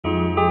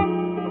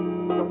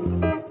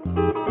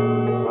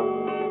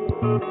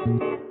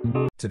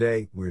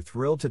Today, we're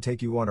thrilled to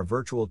take you on a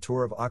virtual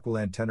tour of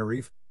Aqualand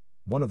Tenerife,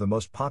 one of the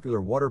most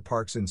popular water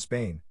parks in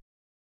Spain.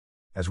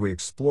 As we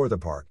explore the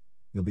park,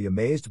 you'll be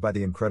amazed by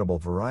the incredible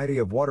variety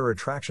of water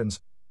attractions,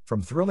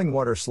 from thrilling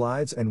water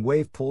slides and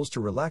wave pools to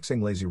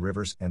relaxing lazy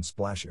rivers and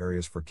splash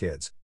areas for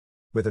kids.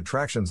 With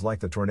attractions like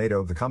the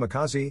Tornado, the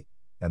Kamikaze,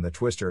 and the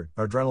Twister,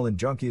 adrenaline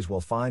junkies will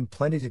find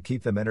plenty to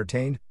keep them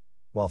entertained,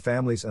 while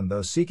families and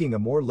those seeking a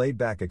more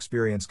laid-back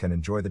experience can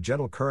enjoy the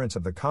gentle currents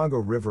of the Congo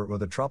River or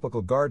the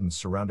tropical gardens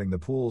surrounding the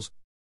pools.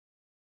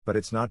 But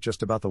it's not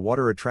just about the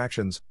water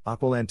attractions.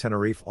 Aqualand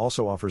Tenerife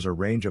also offers a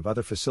range of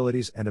other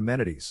facilities and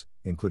amenities,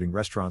 including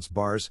restaurants,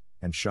 bars,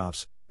 and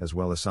shops, as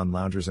well as sun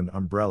loungers and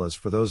umbrellas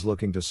for those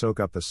looking to soak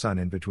up the sun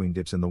in between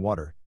dips in the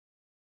water.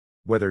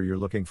 Whether you're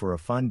looking for a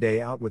fun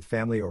day out with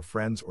family or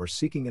friends or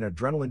seeking an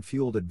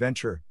adrenaline-fueled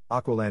adventure,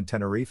 Aqualand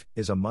Tenerife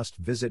is a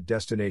must-visit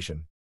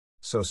destination.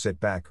 So sit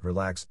back,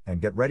 relax,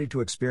 and get ready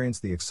to experience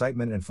the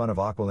excitement and fun of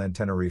Aqualand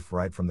Tenerife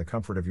right from the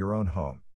comfort of your own home.